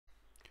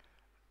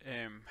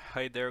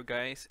Hi there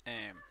guys,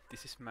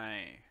 this is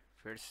my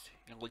first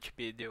English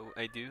video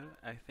I do,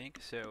 I think,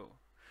 so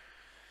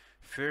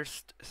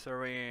first,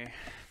 sorry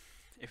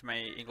if my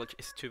English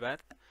is too bad.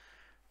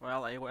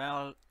 Well, I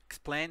will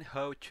explain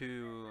how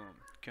to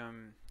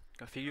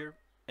configure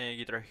a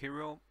Guitar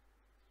Hero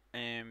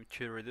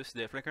to reduce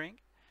the flickering,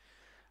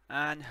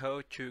 and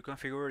how to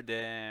configure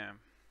the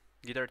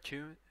Guitar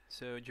 2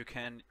 so you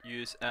can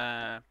use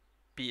a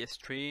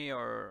PS3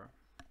 or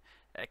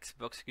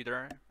Xbox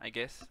guitar, I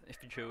guess,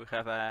 if you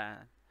have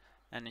an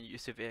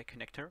USB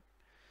connector.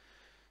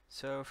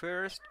 So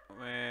first,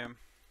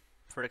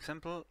 for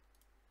example,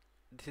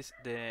 this is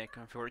the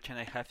configuration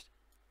I have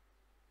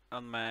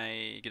on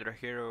my Guitar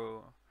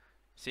Hero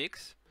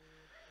 6.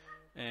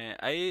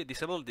 I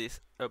disabled this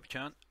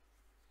option.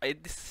 I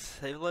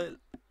disabled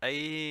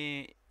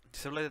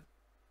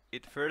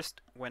it first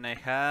when I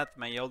had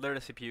my older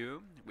CPU,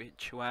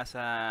 which was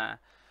a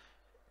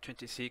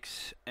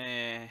 26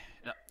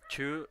 no,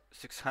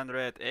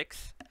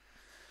 2600X.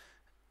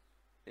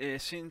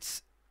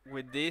 Since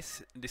with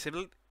this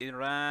disabled, it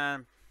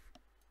ran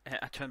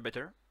a ton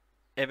better.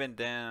 Even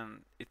then,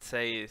 it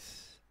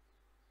says,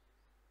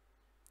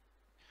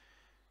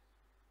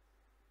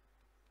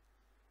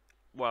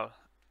 well,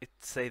 it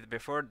said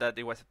before that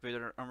it was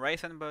better on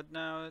Ryzen, but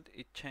now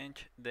it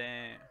changed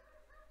the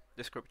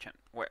description.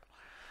 Well,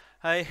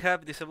 I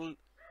have disabled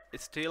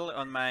it still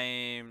on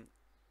my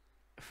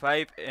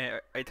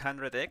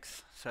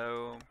 5800X,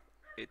 so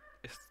it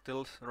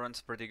still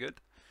runs pretty good.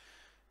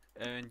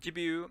 And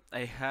GPU,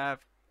 I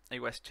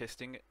was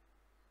testing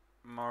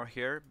more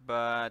here,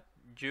 but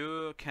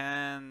you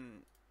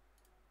can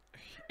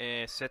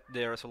set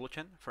the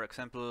resolution. For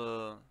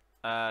example,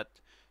 at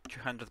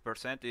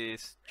 200%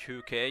 is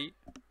 2K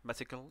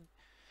basically,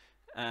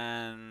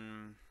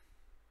 and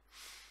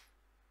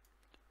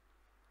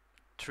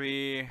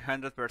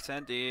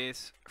 300%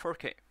 is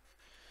 4K.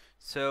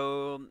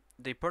 So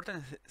the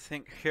important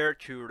thing here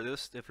to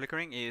reduce the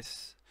flickering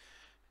is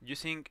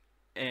using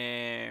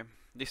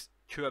these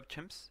two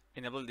options,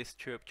 enable these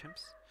two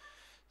options.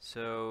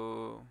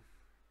 So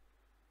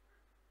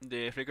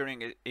the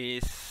flickering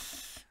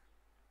is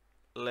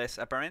less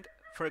apparent.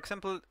 For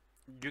example,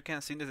 you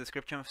can see in the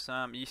description of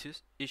some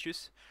issues.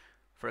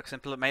 For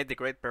example, may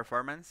degrade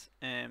performance.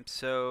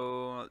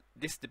 So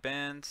this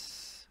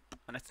depends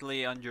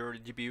honestly on your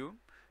GPU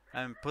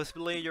and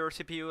possibly your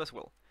CPU as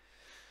well.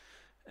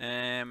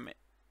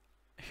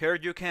 Here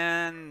you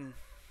can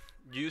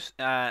use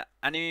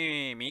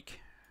any mic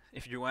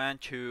if you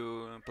want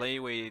to play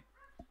with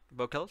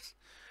vocals.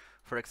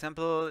 For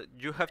example,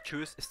 you have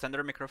choose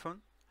standard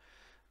microphone,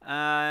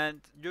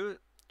 and you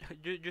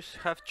just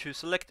have to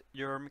select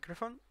your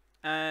microphone,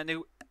 and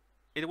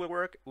it will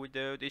work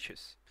without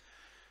issues.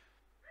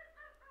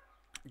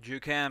 You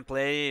can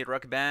play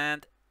Rock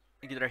Band,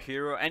 Guitar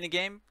Hero, any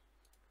game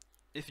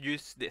if you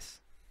use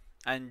this,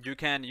 and you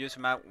can use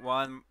more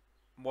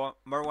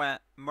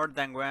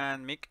than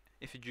one mic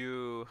if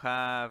you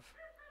have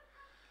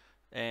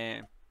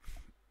uh,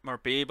 more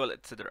people,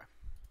 etc.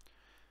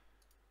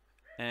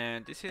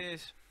 And this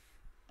is,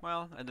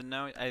 well, I don't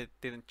know, I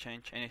didn't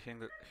change anything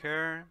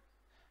here.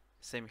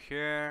 Same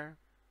here,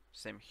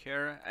 same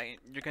here.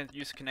 You can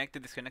use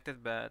connected,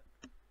 disconnected, but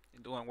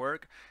it won't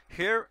work.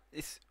 Here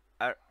is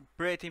a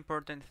pretty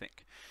important thing.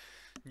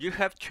 You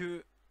have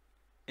to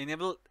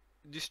enable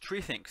these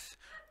three things,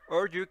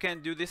 or you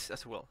can do this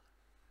as well.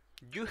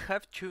 You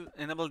have to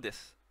enable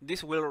this.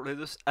 This will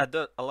reduce a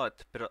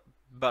lot,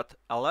 but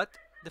a lot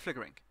the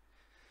flickering.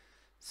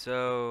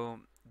 So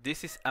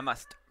this is a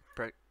must,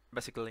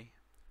 basically.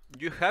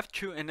 You have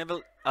to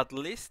enable at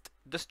least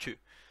those two.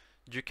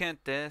 You can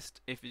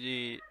test if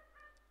the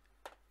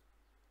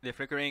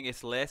flickering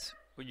is less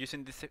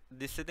using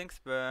these settings,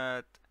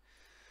 but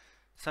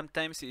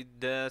sometimes it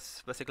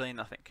does basically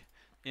nothing.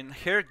 In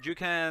here you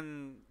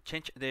can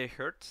change the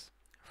hertz.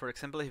 For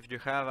example, if you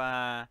have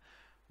a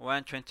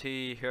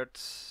 120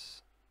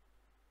 hertz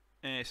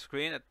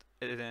screen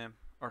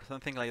or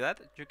something like that,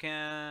 you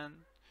can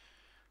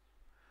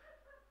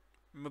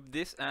move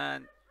this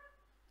and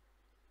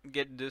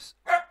get those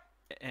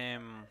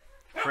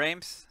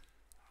frames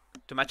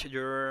to match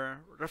your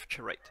refresh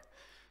rate.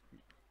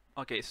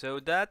 Okay, so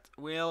that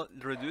will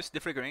reduce the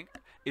flickering.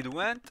 It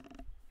won't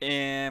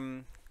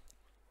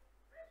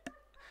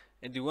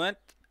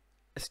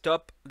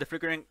stop the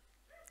flickering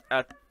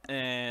at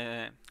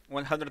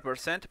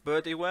 100%,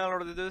 but it will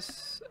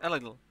reduce a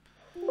little.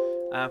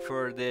 And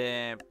for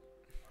the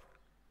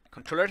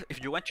controller,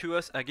 if you want to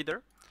use a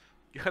guitar,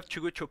 you have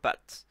to go to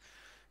paths.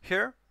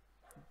 Here,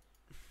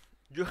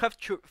 you have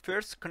to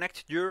first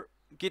connect your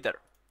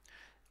guitar,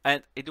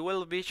 and it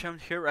will be shown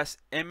here as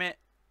MM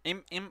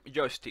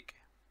joystick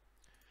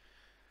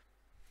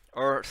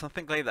or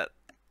something like that.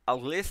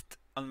 At least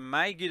on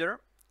my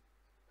guitar,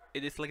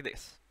 it is like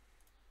this.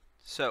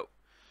 So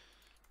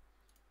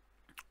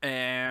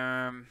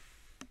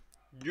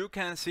you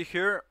can see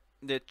here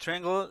the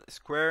triangle,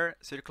 square,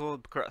 circle,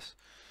 cross.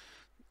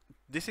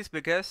 This is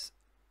because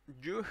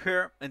you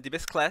here in the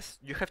base class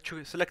you have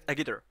to select a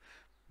guitar,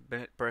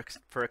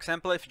 For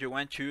example, if you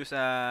want to use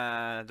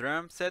a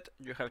drum set,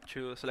 you have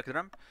to select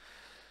drum.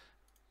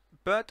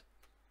 But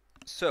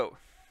so,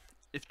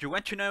 if you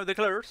want to know the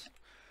colors,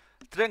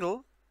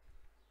 triangle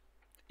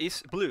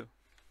is blue,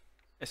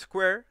 a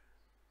square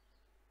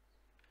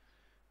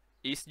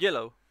is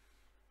yellow,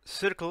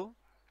 circle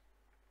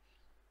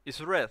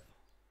is red,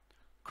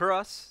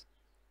 cross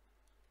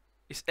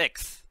is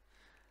X,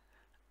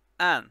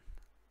 and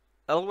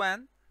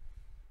L1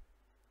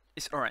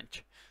 is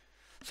orange.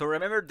 So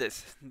remember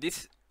this.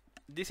 This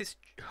is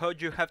how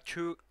you have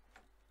to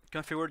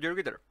configure your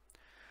guitar.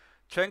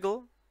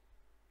 Triangle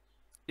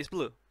is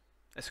blue,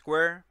 a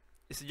square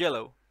is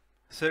yellow,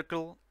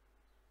 circle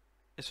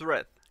is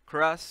red,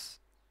 cross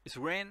is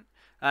green,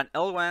 and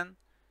L1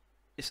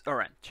 is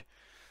orange.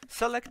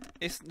 Select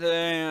is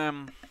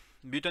the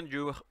button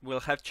you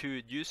will have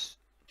to use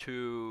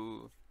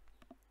to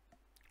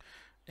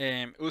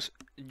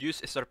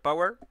use star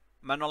power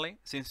manually,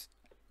 since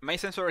my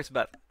sensor is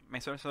bad. My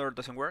sensor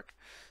doesn't work,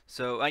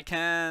 so I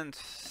can't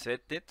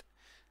set it,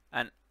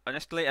 and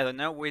honestly I don't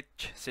know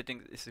which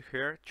setting is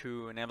here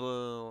to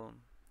enable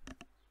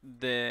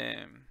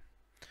the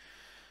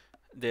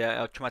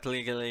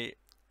automatically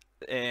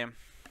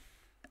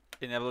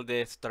enable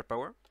the star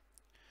power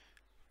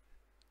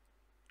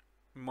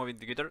moving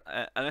the guitar.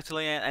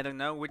 Honestly I don't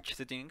know which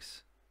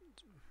settings,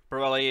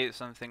 probably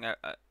something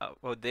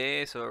about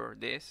this or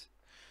this,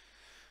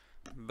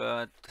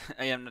 but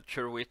I am not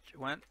sure which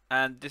one.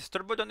 And the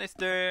start button is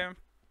the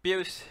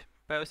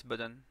pause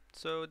button,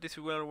 so this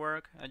will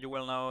work and you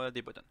will know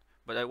the button.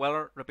 But I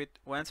will repeat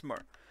once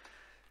more.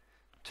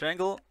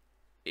 Triangle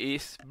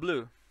is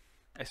blue,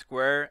 a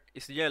square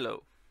is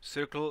yellow,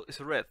 circle is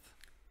red,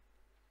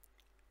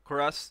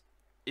 cross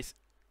is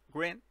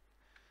green,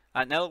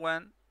 and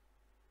L1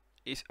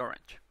 is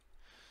orange.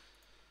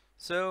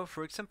 So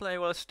for example I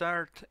will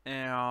start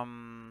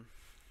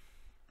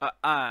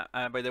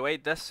by the way,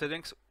 these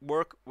settings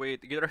work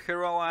with Guitar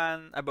Hero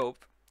and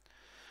above.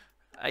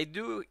 I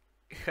do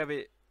have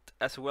it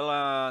as well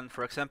on,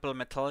 for example,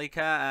 Metallica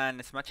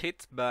and Smash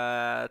Hits,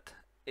 but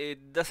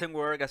it doesn't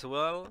work as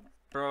well,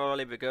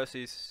 probably because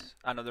it's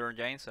another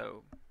engine,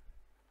 so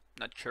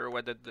not sure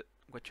what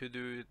to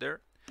do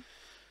there.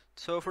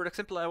 So for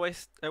example, I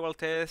will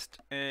test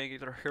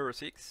Guitar Hero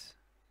 6.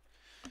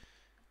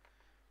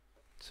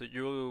 So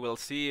you will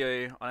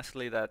see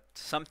honestly that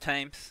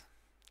sometimes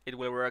it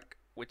will work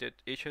without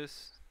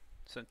issues,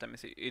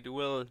 sometimes it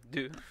will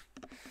do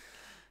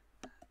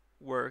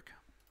work.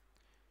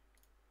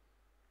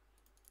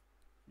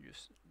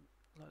 Just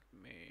let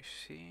me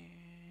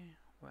see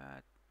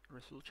what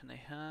resolution I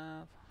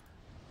have.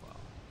 Wow.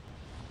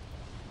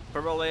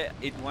 Probably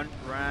it won't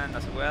run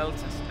as well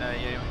since I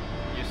am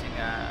using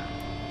a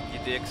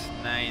GTX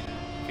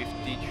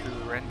 950 to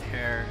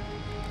render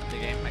the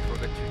game. I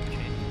forgot to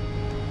change.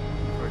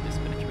 For this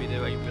finished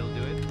video I will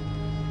do it.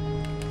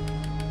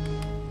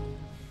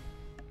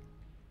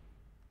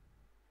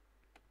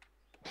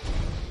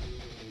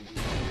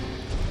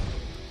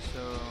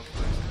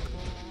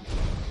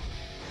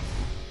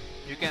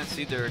 You can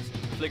see there's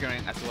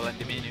flickering as well in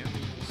the menu,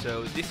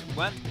 so this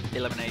one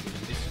eliminates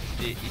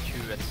the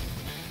issue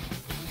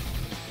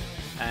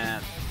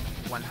at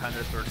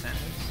 100%.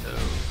 So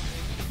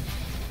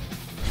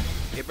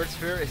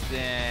Hypersphere is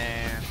the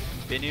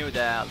venue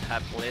that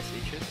have less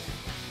issues,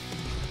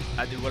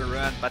 and it will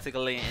run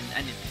basically in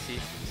any PC.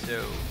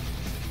 So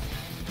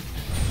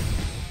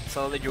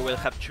sadly you will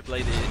have to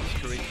play the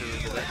history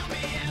to the left.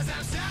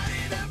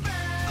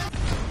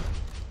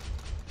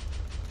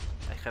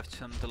 I have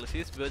some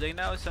DLCs, but I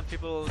know some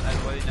people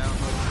already know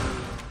how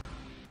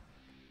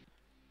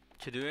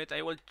to do it.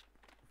 I will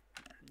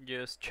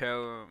just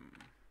show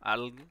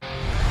algo.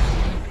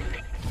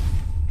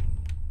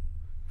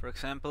 For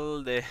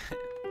example, the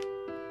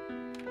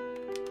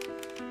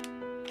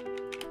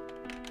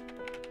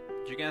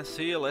you can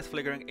see less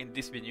flickering in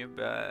this venue,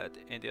 but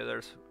in the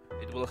others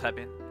it will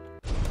happen.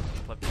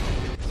 For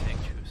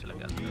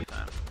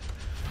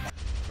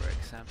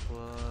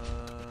example.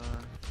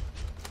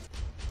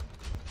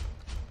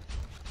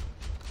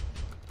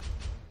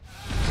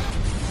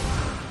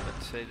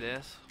 Say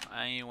this,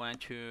 I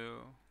want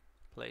to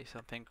play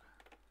something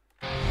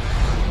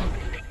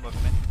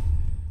movement.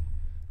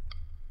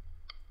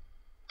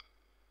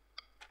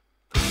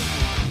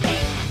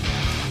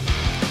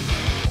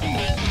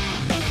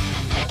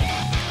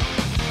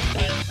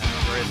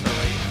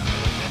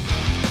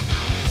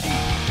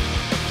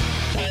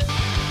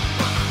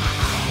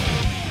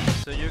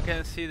 So you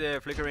can see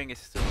the flickering is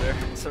still there.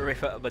 Sorry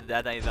about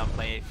that, I don't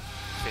play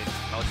since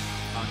most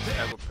months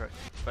ago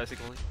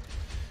basically.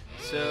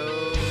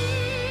 So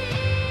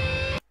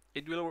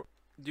it will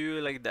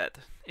do like that.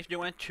 If you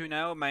want to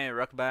know my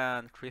Rock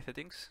Band 3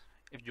 settings,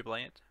 if you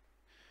play it,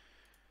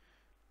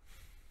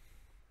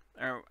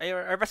 are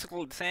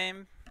basically the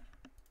same.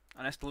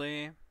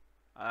 Honestly,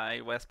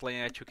 I was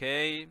playing at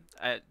 2K.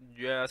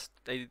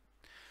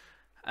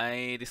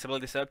 I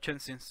disabled this option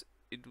since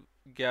it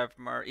gave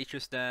more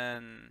issues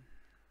than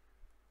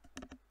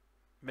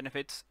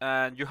benefits,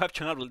 and you have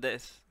to enable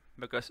this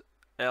because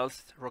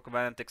else rock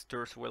band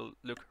textures will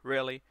look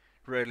really,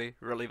 really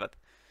bad.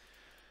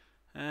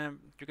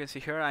 You can see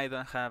here I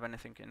don't have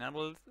anything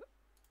enabled,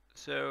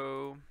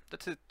 so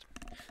that's it.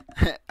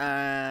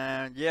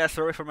 Yeah,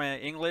 sorry for my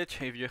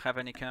English. If you have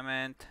any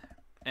comment,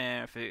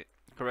 if you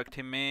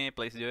correcting me,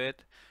 please do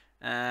it.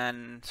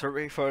 And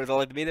sorry for the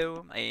late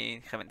video.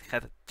 I haven't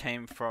had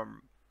time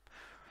from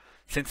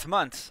since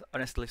months,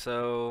 honestly.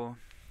 So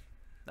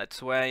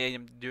that's why I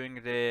am doing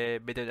the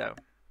video now.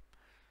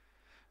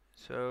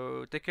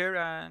 So take care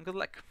and good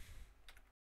luck.